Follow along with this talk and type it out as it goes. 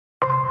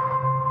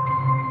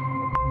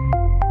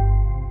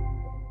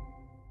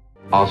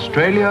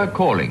Australia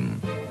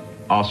calling.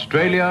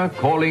 Australia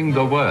calling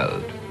the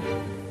world.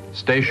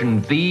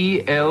 Station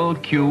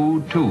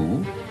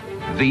VLQ2.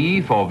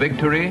 V for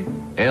victory,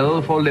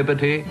 L for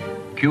liberty,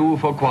 Q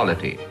for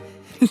quality.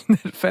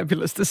 Isn't that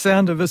fabulous? The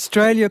sound of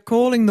Australia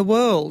calling the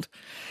world.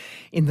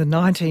 In the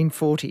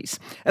 1940s.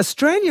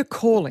 Australia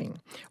Calling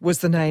was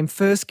the name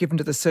first given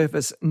to the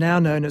service now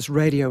known as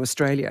Radio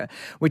Australia,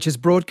 which has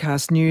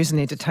broadcast news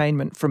and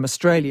entertainment from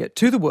Australia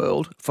to the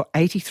world for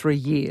 83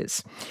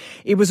 years.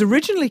 It was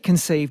originally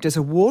conceived as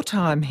a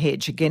wartime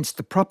hedge against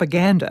the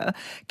propaganda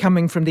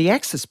coming from the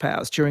Axis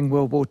powers during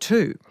World War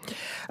II.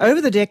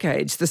 Over the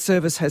decades, the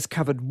service has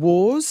covered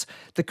wars,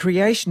 the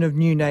creation of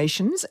new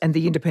nations and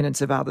the independence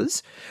of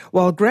others,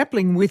 while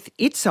grappling with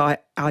its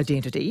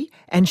identity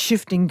and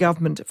shifting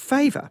government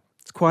favour.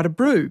 It's quite a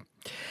brew.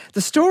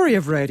 The story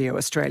of Radio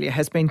Australia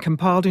has been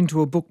compiled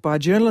into a book by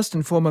journalist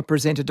and former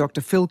presenter Dr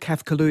Phil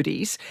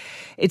Kafkaloutis.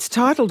 It's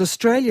titled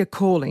Australia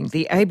Calling,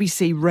 the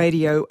ABC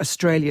Radio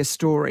Australia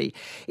story.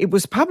 It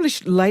was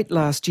published late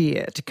last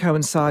year to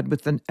coincide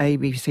with the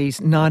ABC's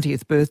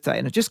 90th birthday,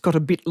 and it just got a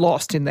bit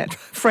lost in that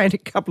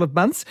frantic couple of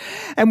months.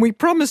 And we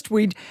promised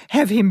we'd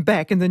have him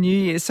back in the new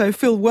year. So,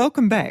 Phil,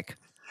 welcome back.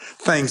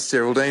 Thanks,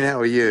 Geraldine. How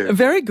are you?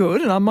 Very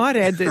good. And I might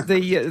add that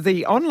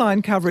the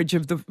online coverage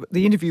of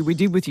the interview we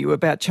did with you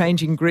about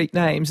changing Greek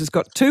names has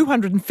got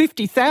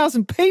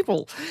 250,000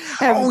 people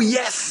have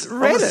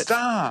read it.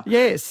 Star.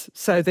 Yes.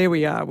 So there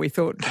we are. We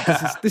thought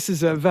this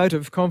is a vote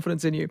of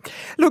confidence in you.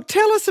 Look,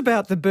 tell us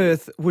about the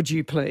birth, would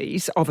you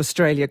please, of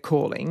Australia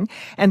Calling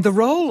and the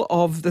role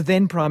of the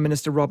then Prime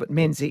Minister Robert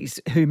Menzies,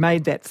 who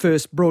made that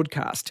first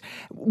broadcast.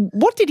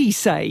 What did he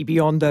say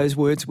beyond those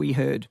words we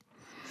heard?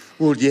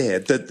 Well, yeah,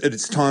 that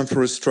it's time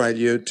for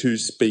Australia to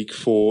speak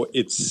for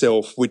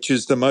itself, which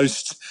is the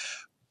most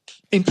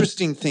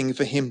interesting thing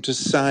for him to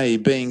say,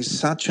 being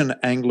such an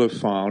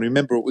Anglophile.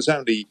 Remember, it was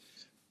only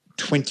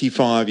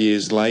 25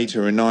 years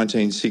later in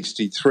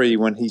 1963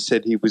 when he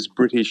said he was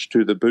British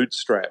to the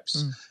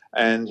bootstraps.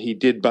 And he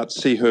did but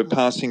see her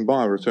passing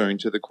by, referring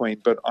to the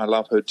Queen, but I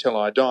love her till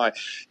I die.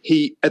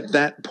 He, at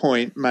that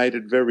point, made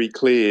it very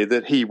clear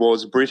that he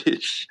was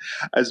British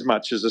as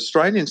much as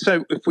Australian.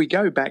 So if we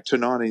go back to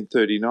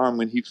 1939,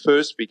 when he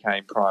first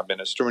became Prime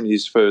Minister in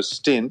his first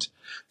stint,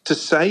 to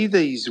say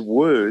these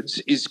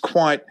words is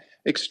quite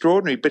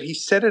extraordinary. But he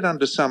said it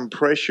under some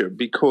pressure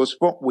because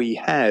what we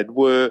had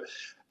were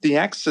the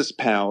Axis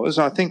powers.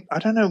 I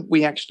don't know,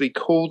 we actually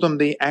called them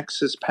the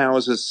Axis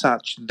powers as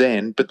such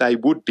then, but they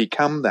would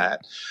become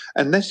that.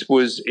 And this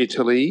was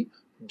Italy,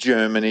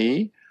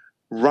 Germany,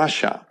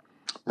 Russia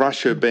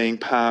being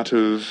part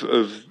of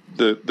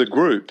the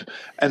group.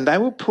 And they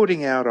were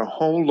putting out a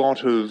whole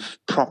lot of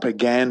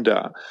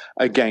propaganda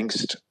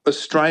against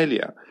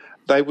Australia.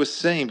 They were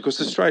seen, because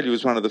Australia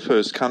was one of the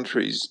first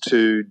countries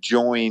to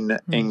join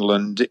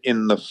England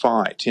in the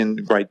fight, in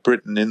Great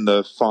Britain in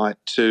the fight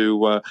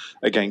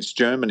against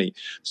Germany.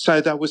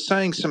 So they were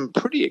saying some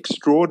pretty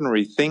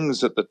extraordinary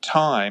things at the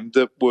time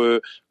that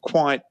were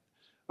quite,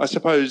 I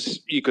suppose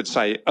you could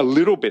say, a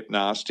little bit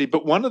nasty.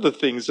 But one of the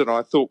things that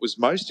I thought was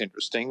most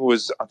interesting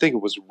was, I think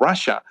it was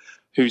Russia,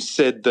 who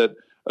said that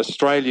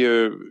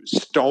Australia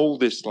stole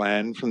this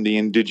land from the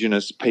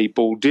indigenous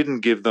people,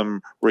 didn't give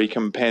them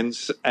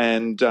recompense,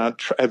 and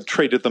have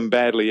treated them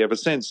badly ever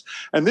since.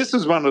 And this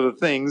is one of the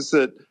things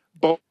that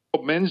Bob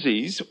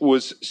Menzies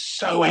was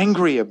so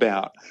angry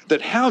about,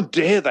 that how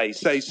dare they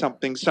say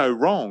something so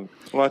wrong?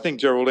 Well, I think,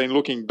 Geraldine,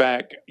 looking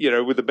back,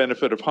 with the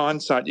benefit of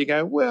hindsight, you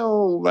go,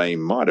 well, they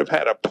might have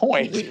had a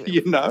point,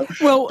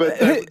 Well,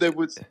 but they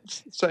were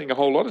saying a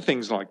whole lot of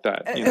things like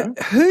that,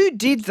 Who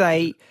did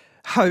they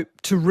hope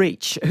to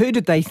reach? Who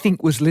did they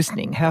think was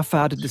listening? How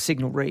far did the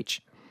signal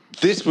reach?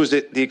 This was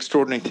the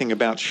extraordinary thing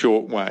about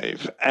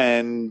shortwave.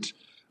 And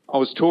I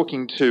was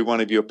talking to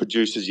one of your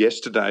producers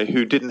yesterday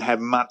who didn't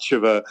have much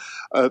of a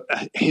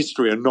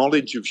history or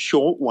knowledge of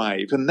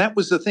shortwave. And that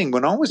was the thing.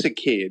 When I was a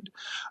kid,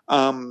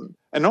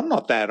 and I'm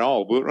not that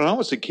old, but when I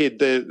was a kid,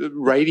 the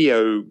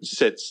radio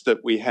sets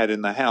that we had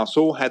in the house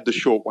all had the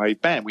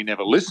shortwave band. We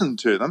never listened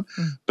to them,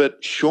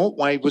 but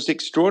shortwave was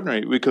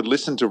extraordinary. We could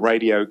listen to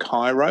Radio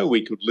Cairo,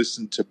 we could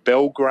listen to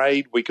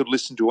Belgrade, we could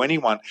listen to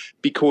anyone,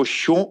 because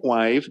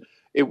shortwave,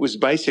 it was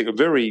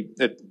basically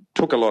it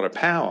took a lot of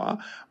power,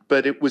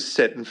 but it was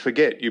set and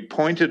forget. You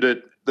pointed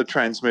at the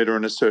transmitter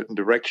in a certain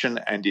direction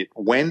and it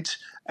went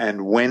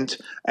and went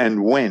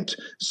and went.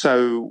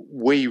 So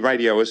we,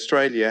 Radio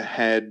Australia,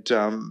 had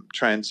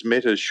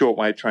transmitters,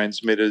 shortwave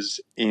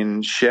transmitters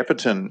in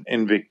Shepparton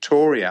in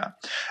Victoria.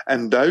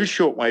 And those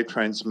shortwave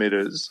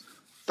transmitters,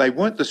 they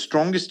weren't the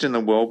strongest in the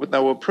world, but they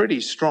were pretty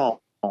strong.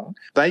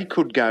 They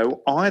could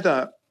go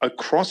either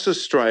across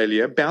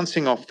Australia,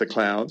 bouncing off the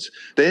clouds.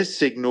 Their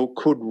signal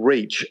could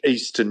reach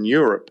Eastern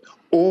Europe,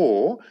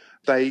 or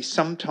they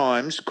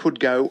sometimes could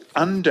go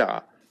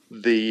under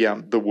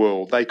the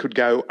world. They could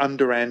go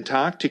under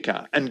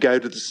Antarctica and go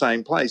to the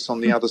same place on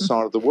the other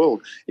side of the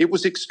world. It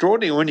was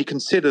extraordinary when you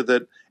consider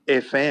that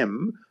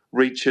FM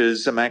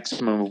reaches a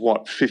maximum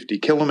of, 50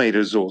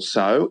 kilometres or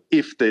so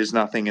if there's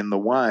nothing in the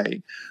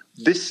way.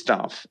 This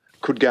stuff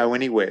could go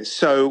anywhere.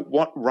 So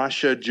what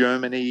Russia,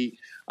 Germany,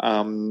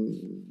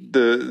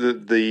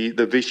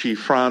 the Vichy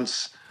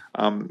France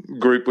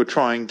group were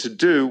trying to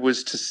do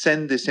was to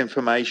send this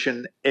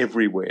information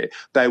everywhere.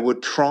 They were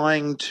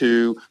trying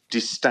to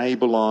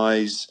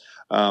destabilise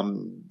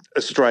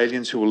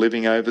Australians who were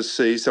living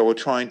overseas. They were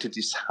trying to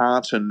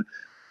dishearten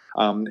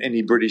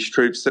any British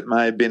troops that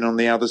may have been on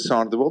the other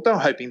side of the world. They were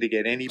hoping to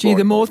get anybody. Gee,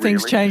 the more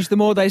things change, the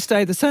more they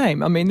stay the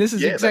same. I mean, this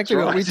is exactly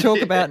what we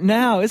talk about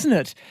now, isn't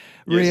it?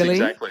 Really?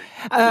 Yes,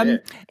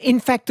 exactly. In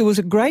fact, there was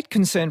a great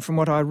concern from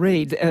what I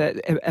read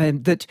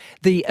that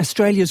the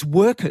Australia's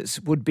workers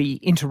would be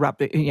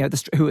interrupted,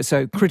 who are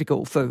so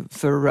critical for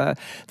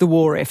the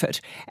war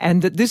effort,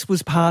 and that this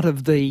was part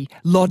of the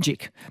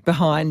logic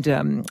behind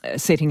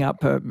setting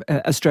up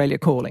Australia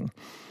Calling.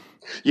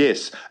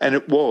 Yes, and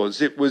it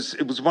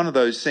was one of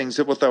those things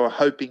that what they were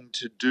hoping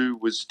to do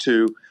was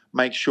to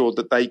make sure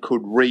that they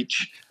could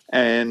reach,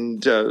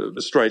 and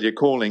Australia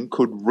Calling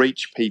could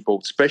reach people,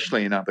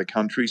 especially in other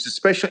countries,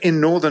 especially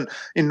in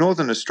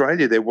northern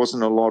Australia. There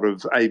wasn't a lot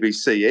of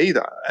ABC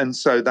either, and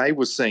so they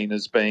were seen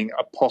as being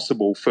a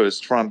possible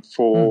first front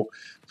for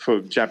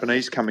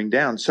Japanese coming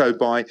down. So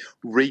by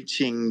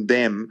reaching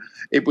them,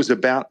 it was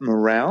about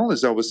morale,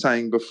 as I was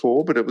saying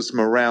before, but it was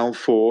morale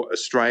for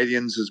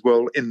Australians as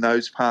well in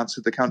those parts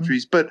of the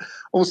countries. But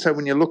also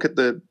when you look at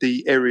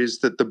the areas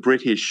that the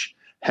British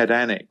had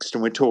annexed,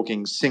 and we're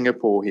talking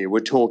Singapore here,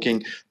 we're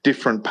talking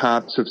different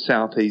parts of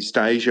Southeast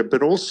Asia,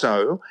 but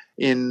also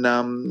in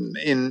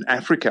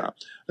Africa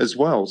as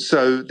well.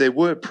 So there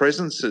were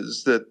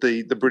presences that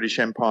the British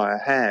Empire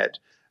had,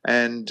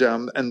 and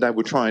they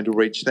were trying to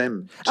reach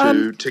them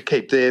to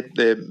keep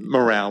their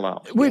morale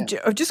up.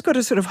 I've just got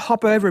to sort of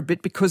hop over a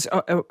bit because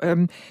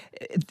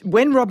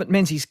when Robert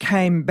Menzies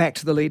came back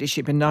to the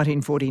leadership in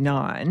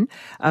 1949,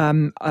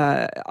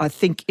 I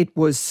think it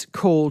was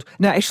called...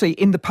 No, actually,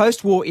 in the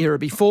post-war era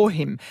before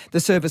him, the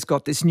service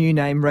got this new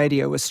name,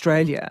 Radio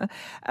Australia.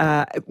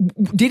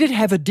 Did it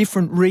have a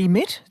different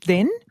remit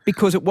then?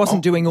 Because it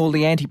wasn't doing all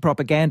the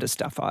anti-propaganda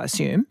stuff, I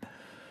assume.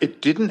 It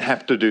didn't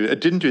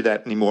do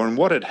that anymore. And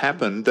what had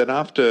happened, that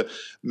after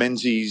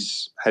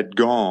Menzies had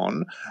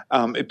gone,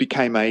 it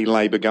became a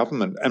Labor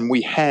government. And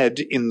we had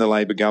in the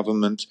Labor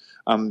government,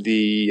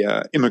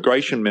 the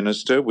immigration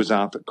minister was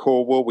Arthur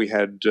Calwell. We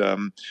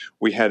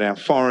had our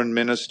foreign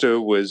minister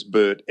was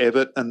Bert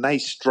Evatt, and they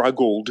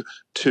struggled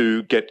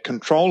to get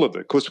control of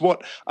it. Because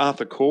what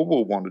Arthur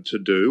Calwell wanted to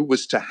do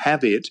was to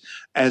have it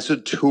as a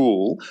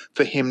tool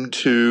for him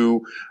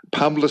to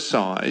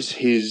publicise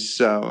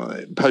his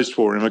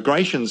post-war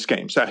immigration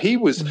scheme. So he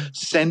was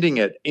sending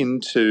it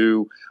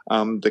into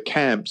the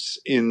camps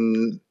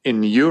in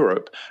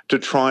Europe to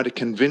try to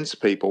convince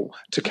people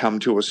to come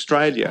to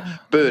Australia.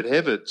 Bert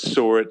Evatt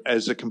saw it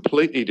as a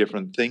completely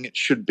different thing. It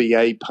should be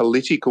a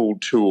political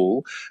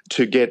tool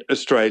to get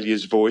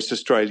Australia's voice,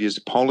 Australia's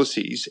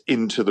policies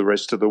into the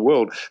rest of the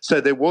world. So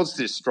there was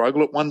this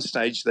struggle. At one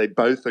stage, they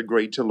both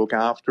agreed to look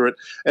after it.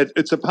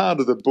 It's a part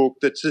of the book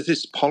that's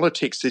this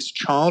politics, this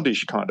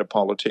childish kind of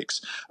politics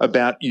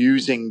about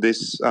using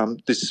this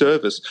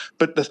service.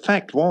 But the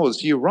fact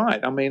was, you're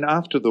right. I mean,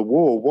 after the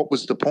war, what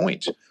was the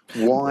point?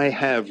 Why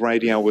have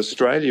Radio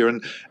Australia?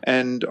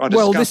 And I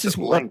discussed at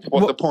length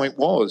what the point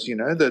was,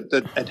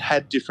 that it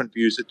had different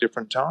views at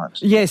different times.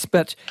 Yes,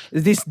 but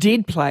this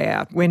did play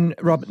out. When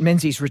Robert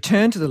Menzies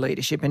returned to the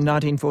leadership in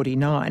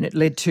 1949, it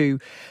led to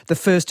the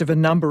first of a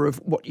number of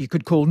what you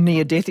could call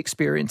near-death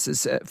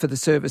experiences for the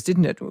service,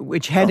 didn't it?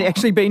 Which had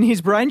actually been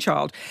his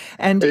brainchild.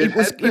 And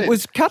it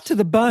was cut to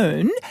the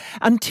bone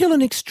until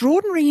an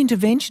extraordinary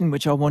intervention,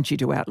 which I want you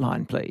to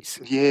outline, please.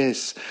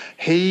 Yes.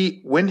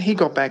 When he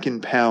got back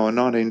in power in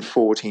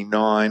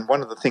 1949,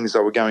 one of the things they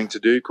were going to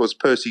do, because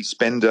Percy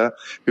Spender,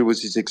 who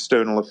was his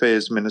External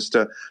Affairs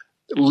Minister,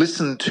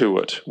 listened to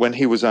it when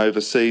he was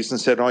overseas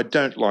and said, I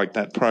don't like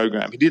that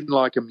program. He didn't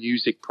like a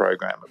music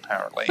program,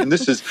 apparently. And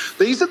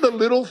these are the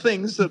little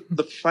things that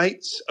the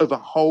fates of a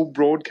whole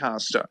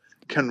broadcaster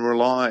can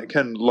lie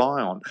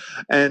on.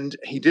 And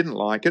he didn't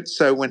like it.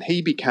 So when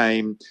he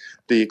became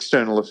the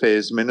External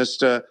Affairs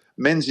Minister,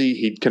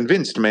 he'd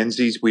convinced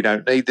Menzies, we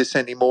don't need this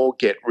anymore,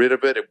 get rid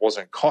of it. It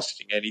wasn't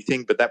costing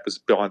anything, but that was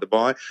by the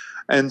by.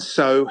 And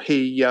so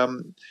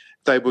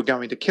they were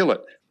going to kill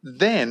it.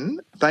 Then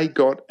they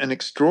got an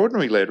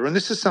extraordinary letter, and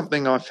this is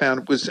something I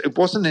found, it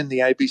wasn't in the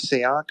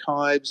ABC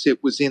archives,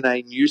 it was in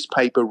a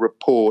newspaper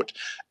report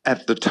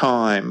at the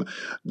time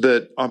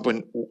that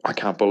I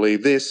can't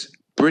believe this.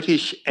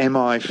 British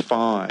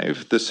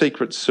MI5, the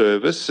Secret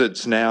Service,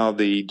 it's now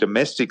the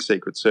domestic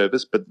Secret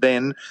Service, but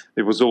then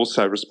it was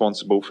also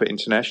responsible for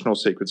international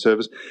Secret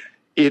Service.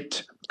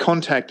 It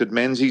contacted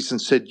Menzies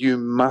and said, you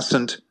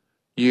mustn't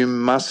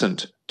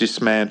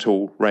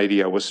dismantle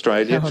Radio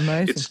Australia. How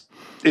amazing.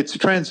 Its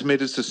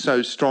transmitters are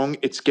so strong,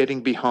 it's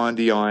getting behind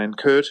the Iron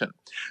Curtain.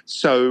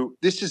 So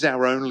this is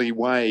our only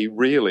way,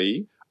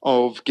 really,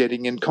 of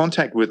getting in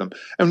contact with them.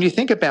 And when you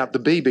think about the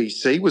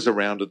BBC was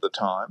around at the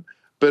time,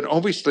 but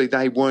obviously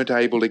they weren't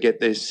able to get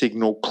their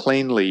signal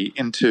cleanly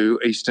into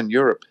Eastern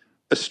Europe.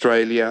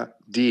 Australia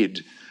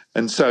did.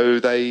 And so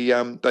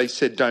they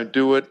said don't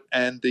do it,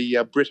 and the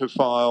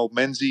Britophile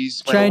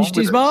Menzies went Changed along with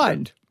his it.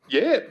 mind.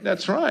 Yeah,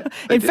 that's right.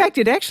 In fact,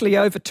 it actually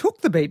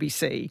overtook the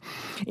BBC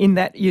in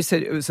that you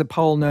said it was a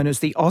poll known as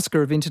the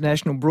Oscar of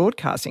International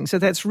Broadcasting. So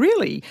that's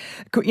really,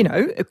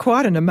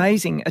 quite an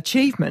amazing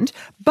achievement.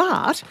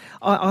 But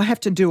I have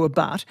to do a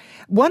but.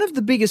 One of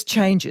the biggest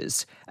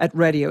changes at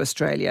Radio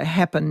Australia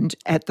happened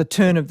at the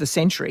turn of the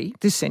century,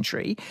 this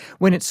century,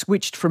 when it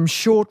switched from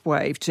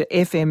shortwave to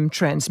FM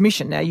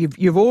transmission. Now,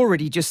 you've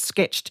already just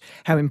sketched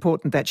how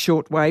important that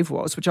shortwave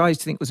was, which I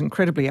used to think was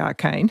incredibly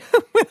arcane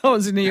when I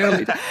was in the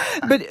early days.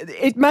 But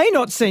it may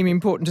not seem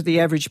important to the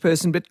average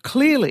person, but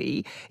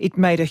clearly it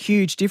made a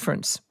huge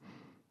difference.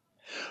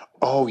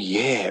 Oh,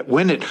 yeah.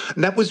 And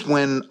that was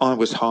when I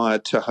was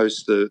hired to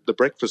host the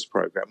breakfast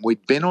program.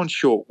 We'd been on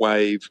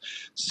shortwave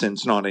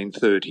since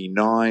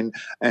 1939,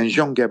 and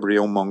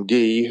Jean-Gabriel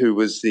Monguy, who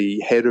was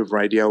the head of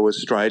Radio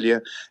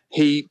Australia,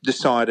 he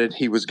decided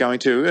he was going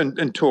to,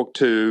 and talked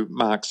to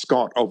Mark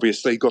Scott,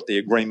 obviously, got the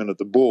agreement of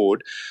the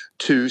board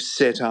to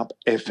set up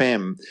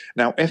FM.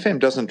 Now, FM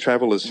doesn't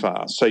travel as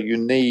fast, so you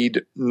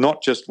need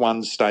not just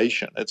one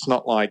station. It's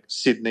not like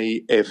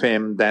Sydney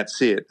FM,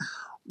 that's it.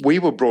 We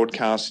were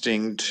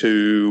broadcasting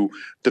to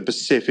the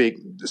Pacific,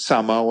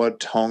 Samoa,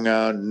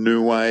 Tonga,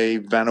 Niue,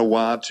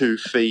 Vanuatu,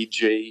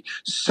 Fiji,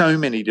 so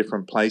many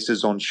different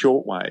places on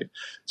shortwave.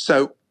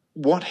 So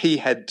what he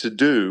had to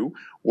do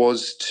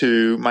was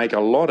to make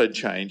a lot of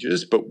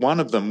changes, but one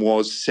of them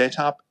was set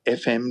up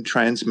FM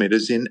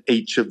transmitters in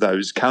each of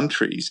those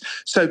countries.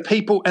 So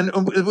people, and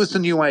it was a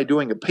new way of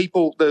doing it,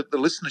 the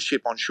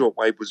listenership on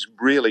shortwave was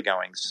really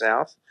going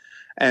south,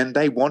 and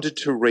they wanted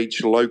to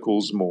reach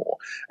locals more.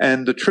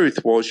 And the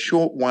truth was,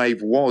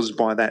 shortwave was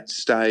by that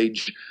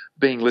stage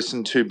being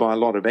listened to by a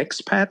lot of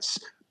expats,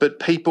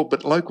 but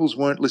locals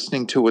weren't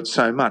listening to it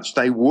so much.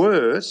 They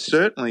were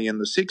certainly in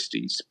the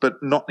 60s,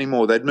 but not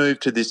anymore. They'd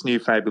moved to this new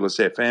fabulous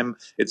FM.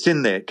 It's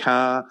in their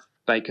car.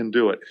 They can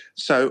do it.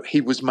 So he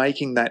was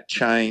making that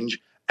change.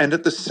 And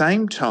at the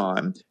same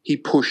time, he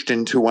pushed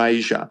into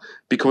Asia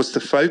because the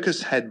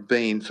focus had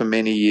been for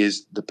many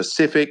years the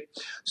Pacific.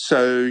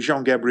 So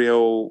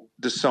Jean-Gabriel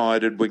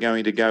decided we're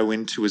going to go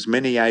into as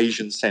many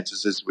Asian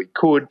centres as we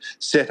could,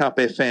 set up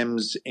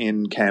FMs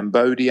in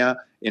Cambodia,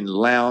 in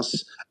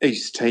Laos,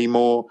 East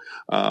Timor,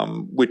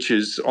 which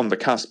is on the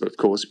cusp, of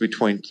course,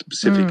 between the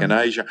Pacific and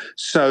Asia.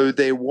 So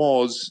there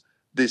was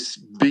this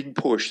big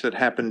push that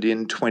happened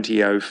in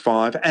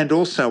 2005, and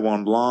also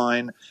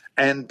online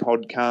and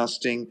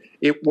podcasting.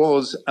 It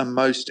was a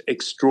most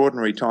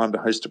extraordinary time to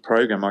host a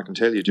program, I can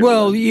tell you, Julia.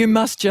 Well, you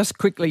must just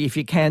quickly, if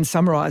you can,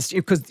 summarise,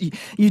 because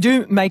you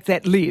do make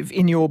that live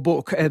in your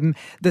book,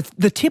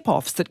 the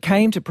tip-offs that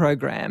came to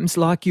programs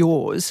like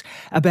yours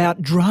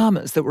about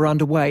dramas that were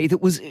underway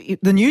that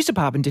the news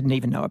department didn't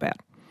even know about.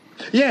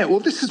 Yeah, well,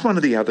 this is one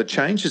of the other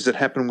changes that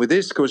happened with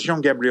this, because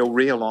Jean-Gabriel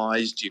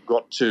realised you've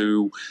got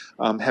to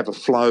have a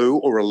flow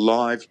or a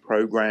live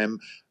program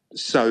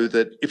so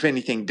that if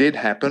anything did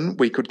happen,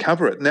 we could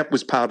cover it. And that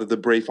was part of the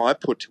brief I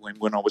put to him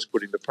when I was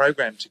putting the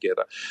program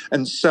together.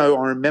 And so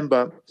I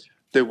remember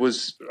there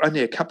was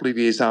only a couple of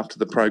years after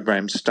the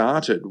program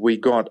started, we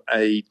got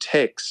a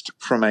text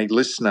from a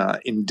listener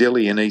in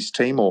Dili in East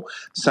Timor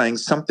saying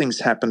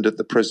something's happened at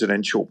the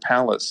presidential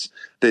palace.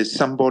 There's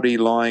somebody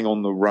lying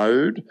on the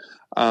road,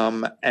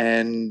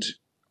 and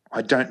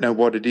I don't know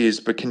what it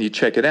is, but can you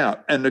check it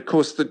out? And, of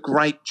course, the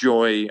great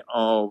joy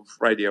of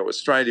Radio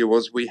Australia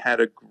was we had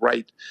a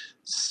great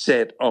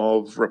set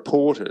of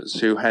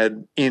reporters who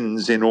had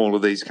ins in all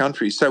of these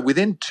countries. So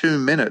within 2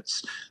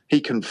 minutes,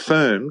 he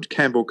confirmed,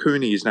 Campbell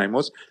Cooney his name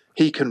was,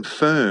 he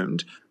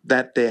confirmed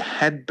that there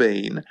had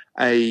been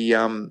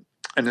an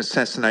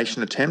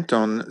assassination attempt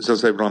on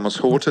José Ramos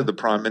Horta, the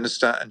Prime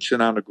Minister, and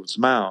Xanana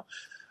Gusmão.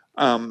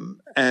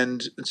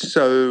 And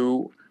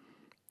so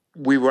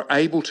we were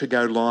able to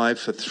go live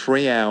for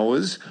 3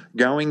 hours,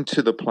 going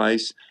to the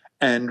place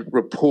and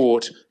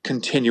report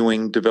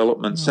continuing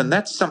developments. And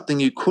that's something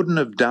you couldn't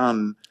have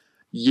done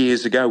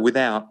years ago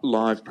without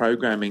live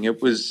programming.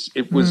 It was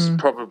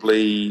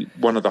probably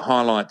one of the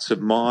highlights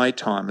of my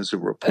time as a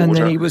reporter. And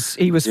then he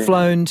was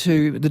flown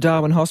to the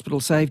Darwin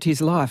Hospital, saved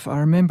his life. I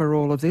remember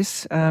all of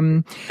this.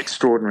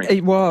 Extraordinary.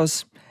 It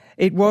was.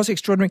 It was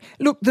extraordinary.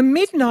 Look, the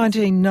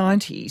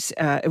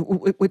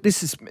mid-1990s,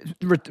 this is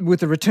with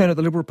the return of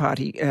the Liberal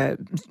Party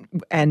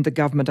and the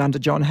government under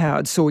John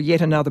Howard, saw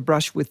yet another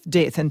brush with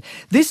death. And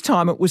this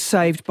time it was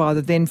saved by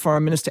the then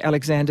Foreign Minister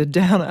Alexander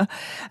Downer,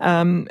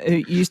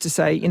 who used to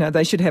say,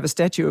 they should have a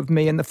statue of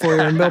me in the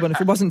foyer in Melbourne.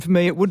 If it wasn't for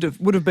me, it would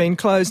have been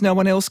closed. No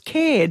one else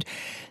cared.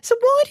 So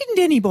why didn't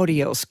anybody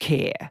else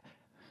care?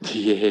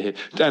 Yeah,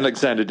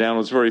 Alexander Downer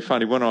was very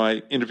funny. When I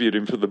interviewed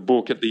him for the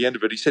book, at the end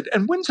of it, he said,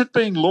 "And when's it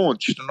being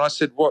launched?" And I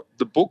said, "What,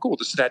 the book or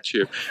the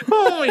statue?"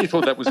 Oh, he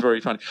thought that was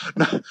very funny.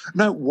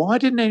 No, why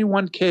didn't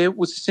anyone care? It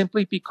was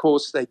simply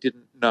because they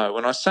didn't know.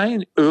 And I say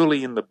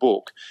early in the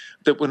book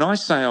that when I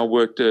say I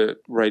worked at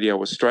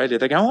Radio Australia,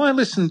 they go, I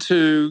listen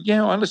to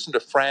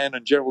Fran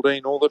and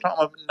Geraldine all the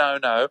time.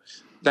 No.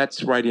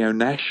 that's Radio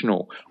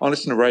National. I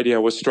listen to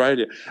Radio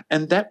Australia.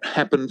 And that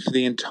happened for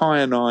the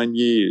entire 9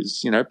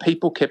 years. You know,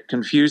 people kept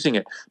confusing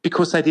it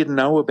because they didn't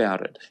know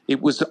about it.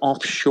 It was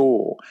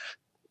offshore.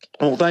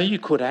 Although you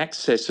could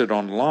access it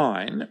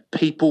online,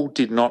 people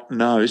did not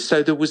know.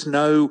 So there was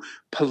no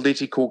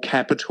political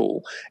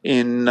capital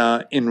in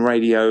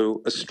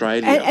Radio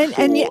Australia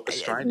for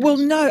Australians. Well,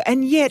 no,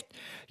 and yet,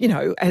 you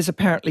know, as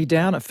apparently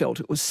Downer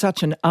felt, it was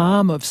such an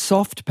arm of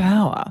soft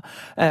power,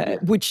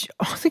 which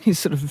I think is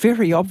sort of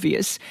very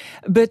obvious.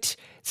 But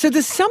so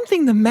there's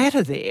something the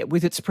matter there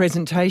with its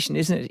presentation,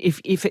 isn't it?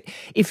 If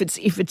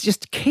it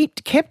just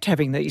kept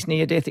having these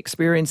near-death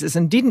experiences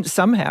and didn't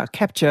somehow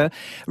capture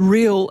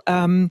real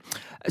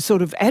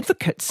sort of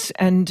advocates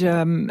and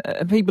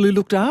people who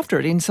looked after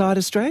it inside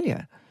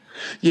Australia.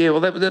 Yeah, well,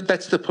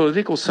 that's the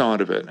political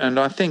side of it. And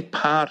I think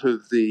part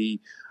of the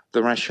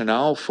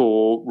rationale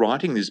for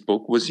writing this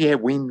book was,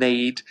 we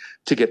need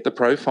to get the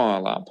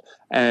profile up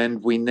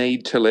and we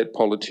need to let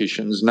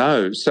politicians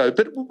know. So,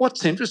 but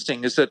what's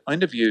interesting is that I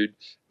interviewed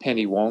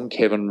Penny Wong,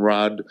 Kevin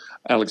Rudd,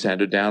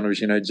 Alexander Downer,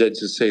 as you know, Zed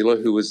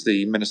Cecila, who was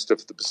the Minister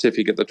for the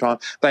Pacific at the time.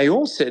 They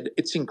all said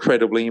it's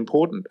incredibly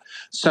important.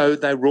 So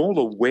they were all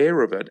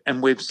aware of it.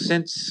 And we've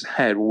since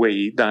had,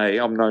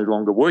 I'm no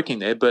longer working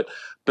there, but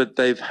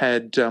they've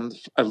had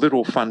a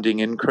little funding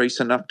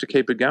increase, enough to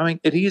keep it going.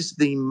 It is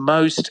the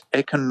most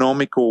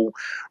economical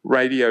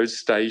radio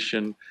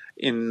station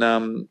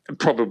in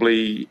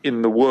probably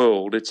in the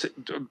world. It's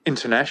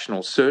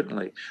international,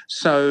 certainly.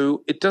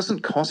 So it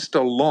doesn't cost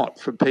a lot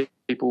for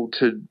people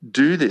to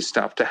do this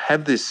stuff, to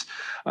have this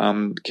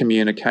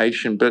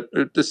communication. But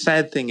the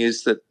sad thing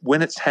is that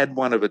when it's had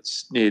one of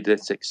its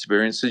near-death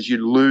experiences,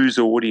 you lose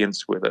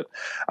audience with it.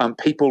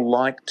 People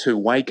like to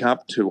wake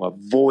up to a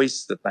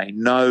voice that they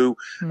know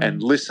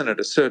and listen at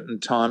a certain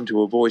time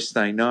to a voice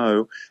they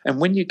know. And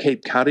when you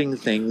keep cutting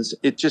things,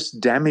 it just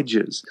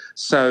damages.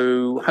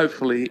 So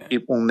hopefully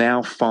it will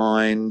now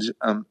find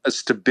a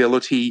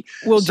stability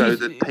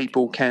that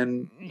people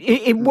can...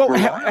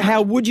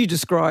 How would you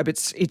describe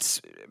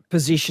its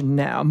position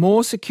now?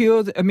 More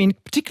secure? I mean,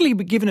 particularly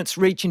given its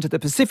reach into the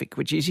Pacific,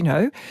 which is, you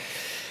know,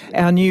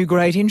 our new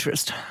great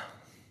interest.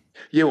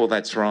 Yeah, well,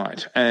 that's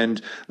right.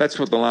 And that's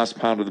what the last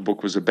part of the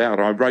book was about.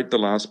 I wrote the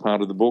last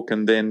part of the book,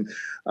 and then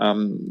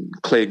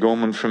Claire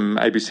Gorman from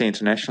ABC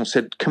International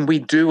said, can we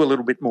do a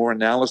little bit more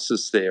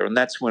analysis there? And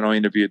that's when I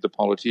interviewed the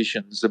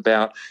politicians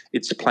about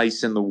its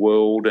place in the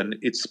world and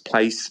its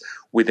place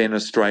within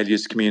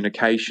Australia's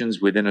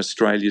communications, within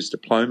Australia's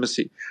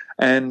diplomacy.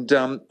 And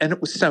it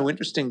was so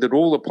interesting that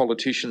all the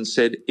politicians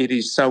said it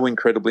is so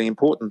incredibly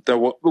important. It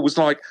was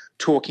like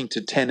talking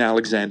to 10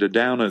 Alexander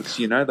Downers,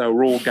 you know. They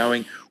were all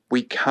going,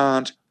 we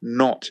can't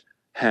not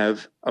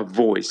have a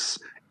voice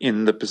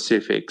in the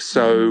Pacific.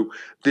 So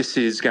this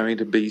is going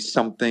to be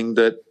something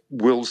that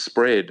will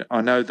spread.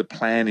 I know the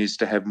plan is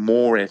to have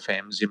more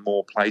FMs in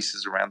more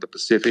places around the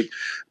Pacific,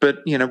 but,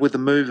 you know, with the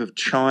move of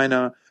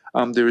China,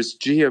 there is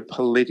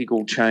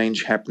geopolitical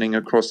change happening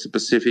across the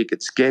Pacific.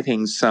 It's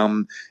getting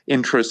some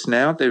interest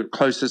now. They're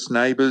closest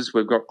neighbours.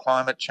 We've got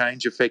climate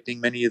change affecting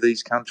many of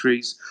these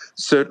countries.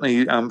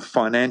 Certainly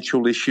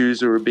financial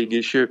issues are a big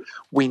issue.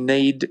 We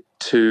need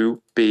to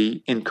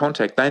be in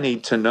contact. They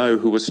need to know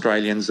who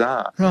Australians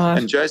are. Right.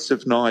 And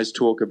Joseph Nye's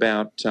talk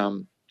about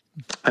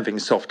having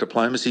soft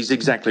diplomacy is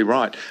exactly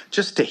right.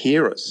 Just to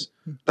hear us,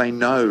 they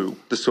know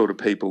the sort of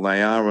people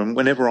they are. And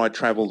whenever I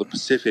travel the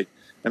Pacific,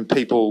 and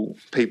people,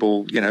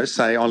 you know,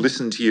 say, I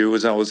listened to you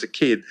as I was a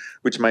kid,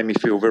 which made me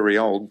feel very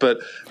old. But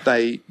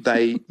they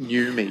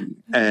knew me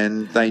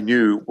and they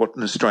knew what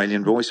an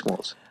Australian voice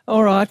was.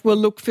 All right. Well,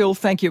 look, Phil,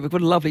 thank you. We've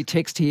got a lovely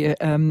text here.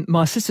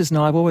 My sisters and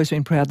I have always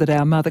been proud that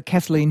our mother,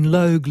 Kathleen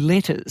Logue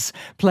Letters,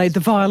 played the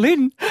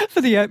violin for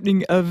the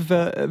opening of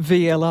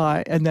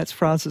VLI, and that's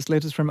Francis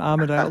Letters from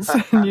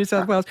Armidale, New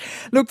South Wales.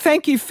 Look,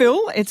 thank you, Phil.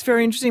 It's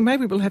very interesting.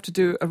 Maybe we'll have to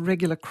do a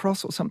regular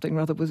cross or something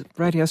rather with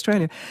Radio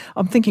Australia.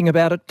 I'm thinking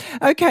about it.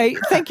 Okay.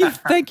 Thank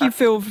you,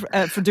 Phil,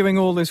 for doing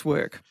all this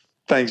work.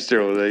 Thanks,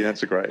 Geraldine.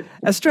 That's great.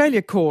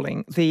 Australia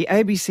Calling, the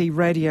ABC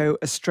Radio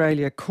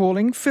Australia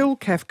Calling, Phil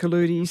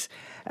Kafkaloutis,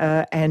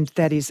 and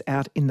that is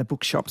out in the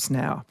bookshops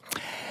now.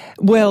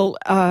 Well,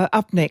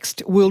 up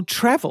next, will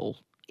travel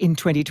in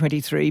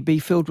 2023 be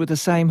filled with the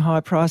same high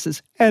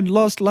prices and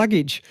lost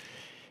luggage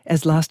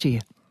as last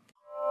year?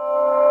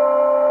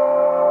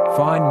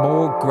 Find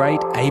more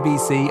great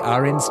ABC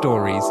RN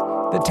stories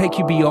that take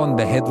you beyond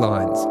the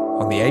headlines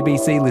on the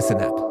ABC Listen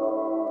app.